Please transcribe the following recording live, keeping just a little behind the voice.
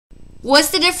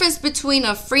What's the difference between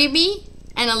a freebie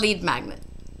and a lead magnet?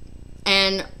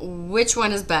 And which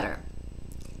one is better?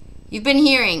 You've been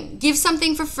hearing, give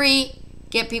something for free,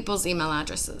 get people's email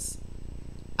addresses.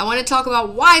 I want to talk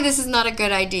about why this is not a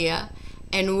good idea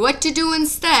and what to do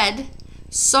instead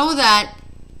so that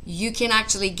you can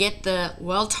actually get the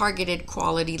well-targeted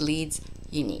quality leads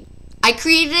you need. I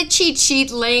created a cheat sheet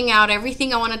laying out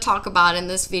everything I want to talk about in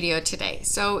this video today.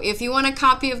 So if you want a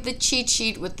copy of the cheat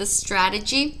sheet with the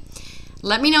strategy,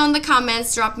 let me know in the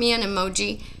comments, drop me an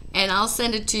emoji, and I'll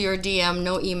send it to your DM,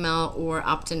 no email or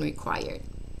opt-in required.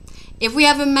 If we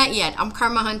haven't met yet, I'm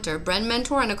Karma Hunter, brand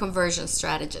mentor and a conversion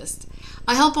strategist.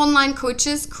 I help online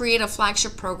coaches create a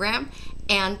flagship program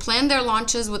and plan their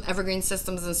launches with evergreen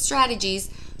systems and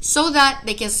strategies so that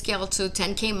they can scale to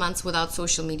 10K months without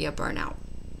social media burnout.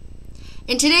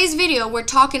 In today's video, we're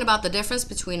talking about the difference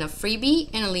between a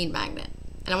freebie and a lead magnet.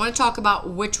 And I want to talk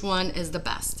about which one is the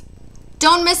best.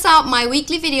 Don't miss out my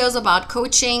weekly videos about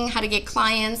coaching, how to get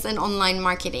clients, and online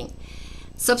marketing.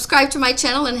 Subscribe to my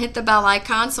channel and hit the bell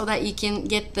icon so that you can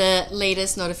get the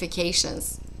latest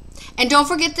notifications. And don't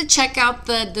forget to check out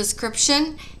the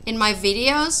description in my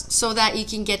videos so that you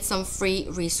can get some free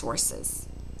resources.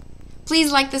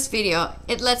 Please like this video.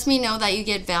 It lets me know that you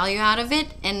get value out of it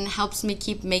and helps me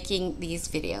keep making these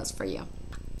videos for you.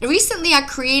 Recently, I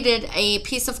created a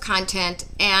piece of content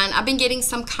and I've been getting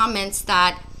some comments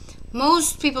that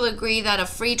most people agree that a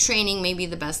free training may be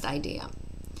the best idea.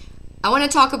 I want to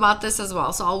talk about this as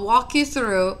well, so I'll walk you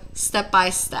through step by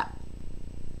step.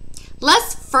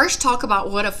 Let's first talk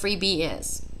about what a freebie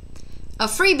is. A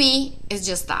freebie is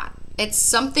just that. It's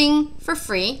something for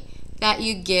free that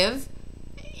you give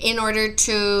in order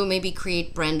to maybe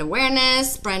create brand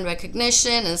awareness, brand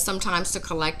recognition, and sometimes to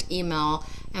collect email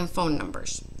and phone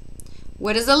numbers.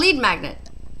 What is a lead magnet?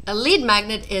 A lead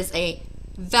magnet is a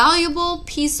valuable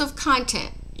piece of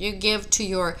content you give to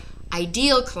your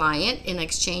ideal client in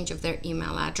exchange of their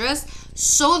email address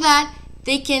so that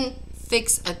they can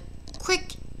fix a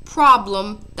quick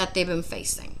problem that they've been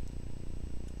facing.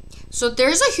 So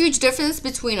there's a huge difference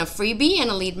between a freebie and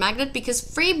a lead magnet because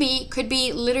freebie could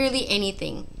be literally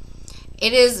anything.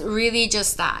 It is really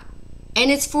just that.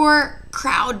 And it's for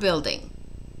crowd building.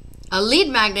 A lead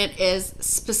magnet is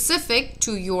specific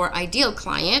to your ideal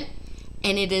client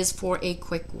and it is for a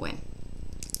quick win.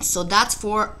 So that's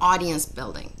for audience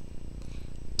building.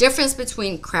 Difference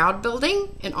between crowd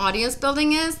building and audience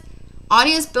building is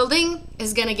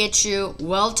going to get you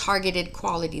well-targeted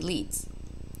quality leads.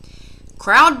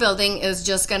 Crowd building is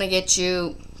just going to get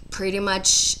you pretty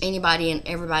much anybody and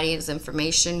everybody's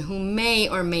information who may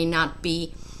or may not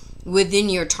be within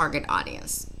your target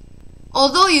audience.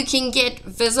 Although you can get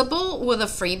visible with a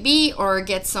freebie or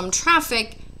get some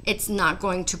traffic, it's not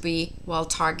going to be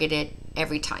well-targeted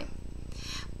every time.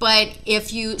 But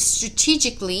if you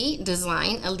strategically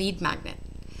design a lead magnet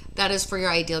that is for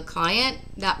your ideal client,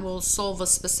 that will solve a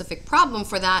specific problem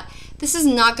for that, this is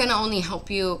not going to only help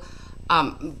you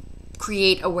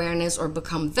create awareness or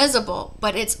become visible,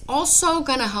 but it's also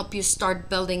going to help you start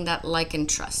building that like and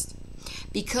trust.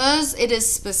 Because it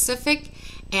is specific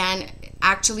and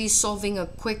actually solving a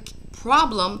quick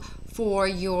problem for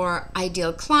your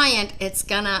ideal client, it's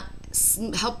going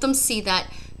to help them see that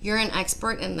you're an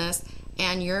expert in this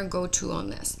and you're a go-to on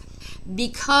this.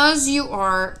 Because you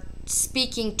are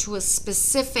speaking to a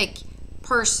specific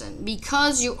person,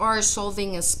 because you are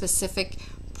solving a specific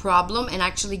problem and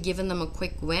actually giving them a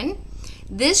quick win,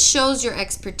 this shows your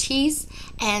expertise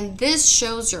and this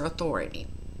shows your authority.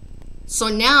 So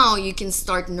now you can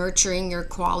start nurturing your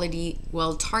quality,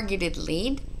 well-targeted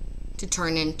lead to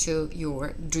turn into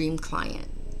your dream client.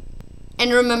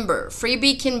 And remember,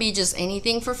 freebie can be just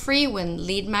anything for free when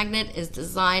lead magnet is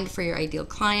designed for your ideal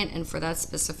client and for that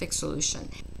specific solution.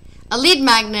 A lead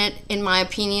magnet, in my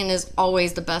opinion, is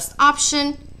always the best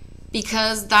option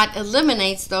because that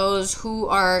eliminates those who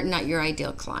are not your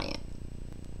ideal client.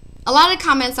 A lot of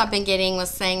comments I've been getting was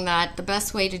saying that the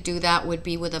best way to do that would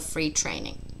be with a free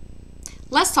training.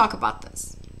 Let's talk about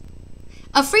this.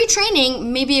 A free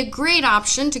training may be a great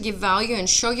option to give value and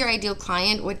show your ideal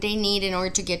client what they need in order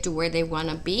to get to where they want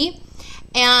to be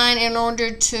and in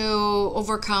order to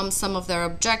overcome some of their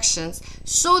objections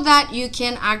so that you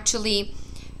can actually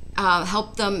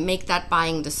help them make that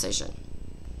buying decision.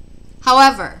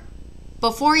 However,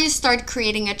 before you start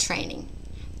creating a training,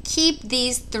 keep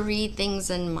these 3 things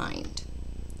in mind.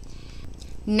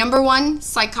 Number 1,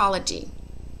 psychology.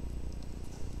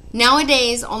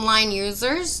 Nowadays, online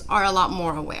users are a lot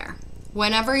more aware.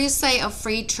 Whenever you say a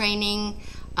free training,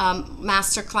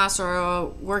 masterclass or a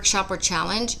workshop or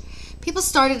challenge, people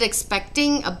started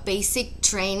expecting a basic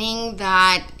training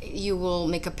that you will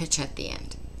make a pitch at the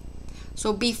end.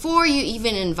 So before you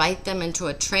even invite them into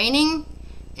a training,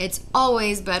 it's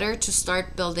always better to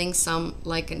start building some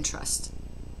like and trust.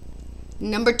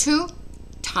 Number 2,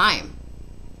 time.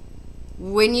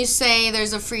 When you say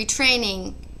there's a free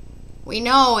training, we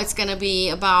know it's going to be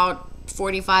about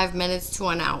 45 minutes to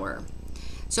an hour.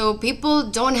 So people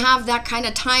don't have that kind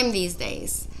of time these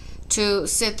days to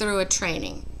sit through a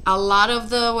training. A lot of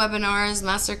the webinars,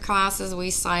 master classes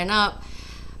we sign up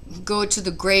go to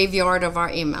the graveyard of our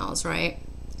emails, right?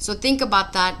 So think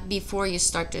about that before you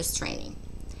start this training.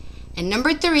 And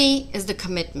number 3 is the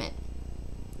commitment.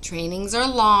 Trainings are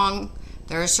long.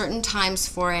 There are certain times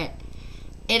for it.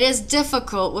 It is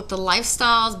difficult with the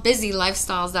lifestyles, busy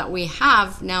lifestyles that we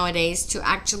have nowadays to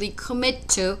actually commit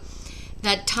to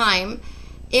that time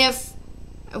if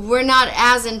we're not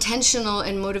as intentional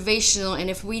and motivational and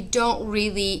if we don't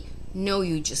really know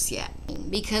you just yet.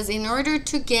 Because in order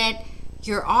to get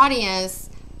your audience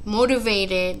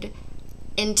motivated,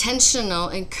 intentional,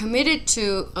 and committed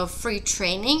to a free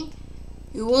training,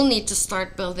 you will need to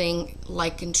start building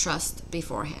like and trust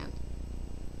beforehand.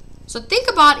 So think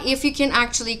about if you can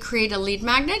actually create a lead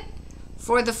magnet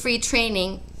for the free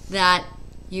training that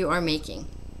you are making.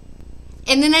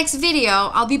 In the next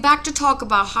video, I'll be back to talk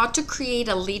about how to create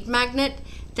a lead magnet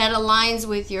that aligns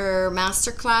with your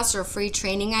masterclass or free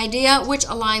training idea, which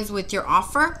aligns with your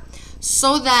offer,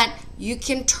 so that you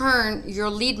can turn your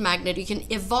lead magnet, you can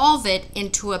evolve it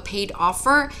into a paid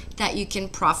offer that you can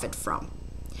profit from.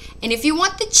 And if you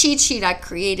want the cheat sheet I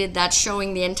created that's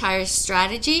showing the entire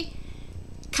strategy,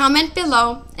 comment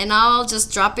below and I'll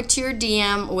just drop it to your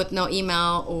DM with no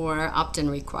email or opt-in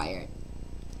required.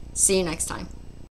 See you next time.